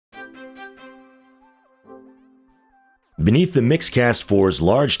Beneath the MIXCAST4's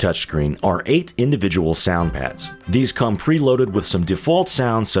large touchscreen are 8 individual sound pads. These come preloaded with some default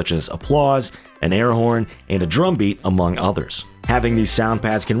sounds such as applause, an air horn, and a drum beat, among others. Having these sound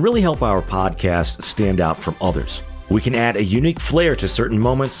pads can really help our podcast stand out from others. We can add a unique flair to certain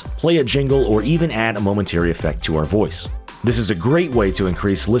moments, play a jingle, or even add a momentary effect to our voice. This is a great way to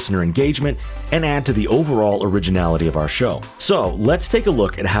increase listener engagement and add to the overall originality of our show. So let's take a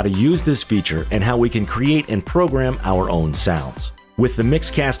look at how to use this feature and how we can create and program our own sounds. With the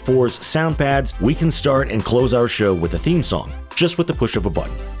MIXCAST4's sound pads, we can start and close our show with a theme song, just with the push of a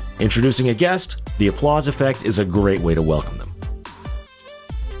button. Introducing a guest, the applause effect is a great way to welcome them.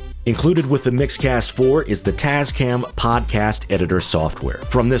 Included with the MIXCAST4 is the TASCAM podcast editor software.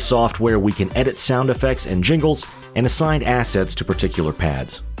 From this software, we can edit sound effects and jingles and assign assets to particular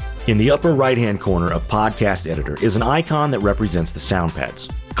pads. In the upper right-hand corner of Podcast Editor is an icon that represents the sound pads.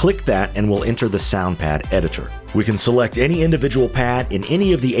 Click that and we'll enter the sound pad editor. We can select any individual pad in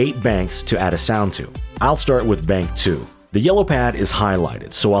any of the 8 banks to add a sound to. I'll start with bank 2. The yellow pad is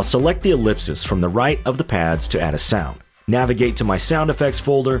highlighted, so I'll select the ellipsis from the right of the pads to add a sound. Navigate to my sound effects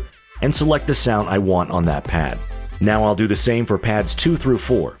folder and select the sound I want on that pad. Now I'll do the same for pads 2 through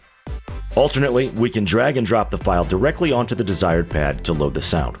 4. Alternately, we can drag and drop the file directly onto the desired pad to load the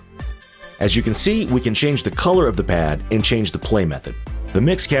sound. As you can see, we can change the color of the pad and change the play method. The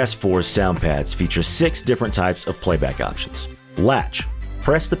MIXCAST4 sound pads feature 6 different types of playback options. Latch.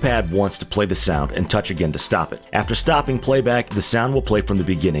 Press the pad once to play the sound and touch again to stop it. After stopping playback, the sound will play from the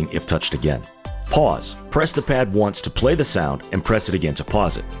beginning if touched again. Pause. Press the pad once to play the sound and press it again to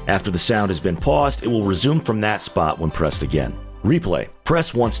pause it. After the sound has been paused, it will resume from that spot when pressed again. Replay.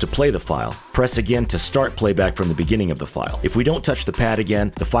 Press once to play the file. Press again to start playback from the beginning of the file. If we don't touch the pad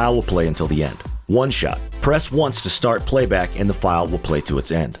again, the file will play until the end. One shot. Press once to start playback and the file will play to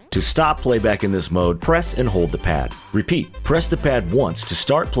its end. To stop playback in this mode, press and hold the pad. Repeat. Press the pad once to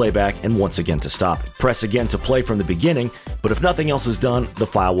start playback and once again to stop it. Press again to play from the beginning, but if nothing else is done, the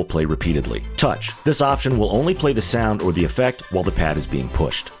file will play repeatedly. Touch. This option will only play the sound or the effect while the pad is being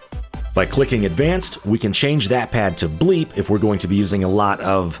pushed. By clicking Advanced, we can change that pad to bleep if we're going to be using a lot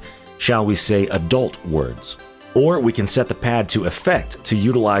of, shall we say, adult words. Or we can set the pad to Effect to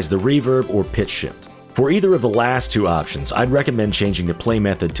utilize the reverb or pitch shift. For either of the last 2 options, I'd recommend changing the play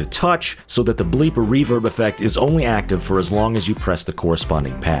method to Touch so that the bleep or reverb effect is only active for as long as you press the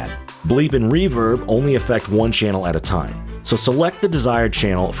corresponding pad. Bleep and reverb only affect one channel at a time, so select the desired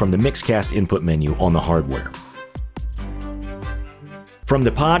channel from the MIXCAST input menu on the hardware. From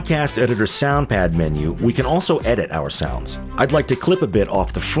the Podcast Editor SoundPad menu, we can also edit our sounds. I'd like to clip a bit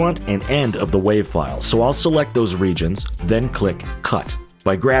off the front and end of the WAV file, so I'll select those regions, then click Cut.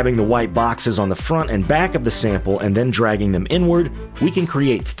 By grabbing the white boxes on the front and back of the sample and then dragging them inward, we can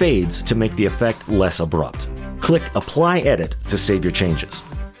create fades to make the effect less abrupt. Click Apply Edit to save your changes.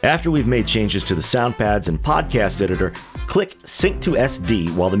 After we've made changes to the sound pads and Podcast Editor, click Sync to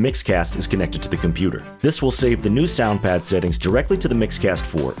SD while the MIXCAST is connected to the computer. This will save the new sound pad settings directly to the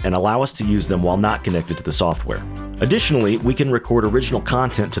MIXCAST4 and allow us to use them while not connected to the software. Additionally, we can record original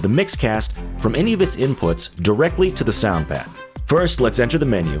content to the MIXCAST from any of its inputs directly to the sound pad. First, let's enter the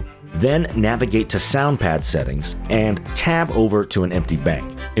menu, then navigate to sound pad settings and tab over to an empty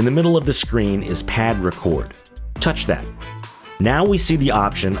bank. In the middle of the screen is Pad Record. Touch that. Now we see the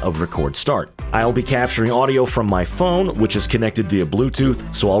option of Record Start. I'll be capturing audio from my phone, which is connected via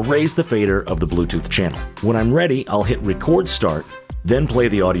Bluetooth, so I'll raise the fader of the Bluetooth channel. When I'm ready, I'll hit Record Start, then play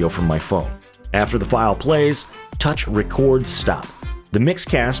the audio from my phone. After the file plays, touch Record Stop. The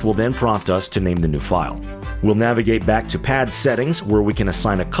MIXCAST will then prompt us to name the new file. We'll navigate back to Pad Settings, where we can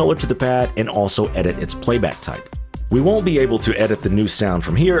assign a color to the pad and also edit its playback type. We won't be able to edit the new sound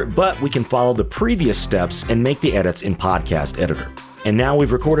from here, but we can follow the previous steps and make the edits in Podcast Editor. And now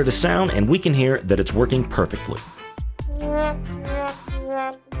we've recorded a sound and we can hear that it's working perfectly.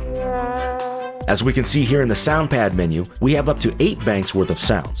 As we can see here in the SoundPad menu, we have up to 8 banks worth of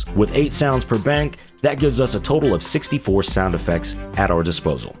sounds. With 8 sounds per bank, that gives us a total of 64 sound effects at our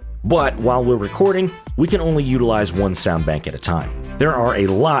disposal. But while we're recording, we can only utilize one sound bank at a time. There are a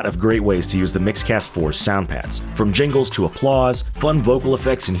lot of great ways to use the MIXCAST4 sound pads, from jingles to applause, fun vocal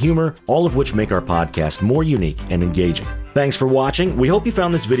effects and humor, all of which make our podcast more unique and engaging. Thanks for watching, we hope you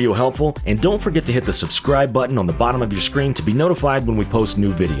found this video helpful, and don't forget to hit the subscribe button on the bottom of your screen to be notified when we post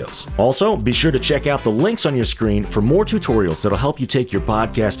new videos. Also, be sure to check out the links on your screen for more tutorials that'll help you take your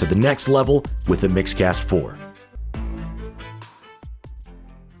podcast to the next level with the MIXCAST4.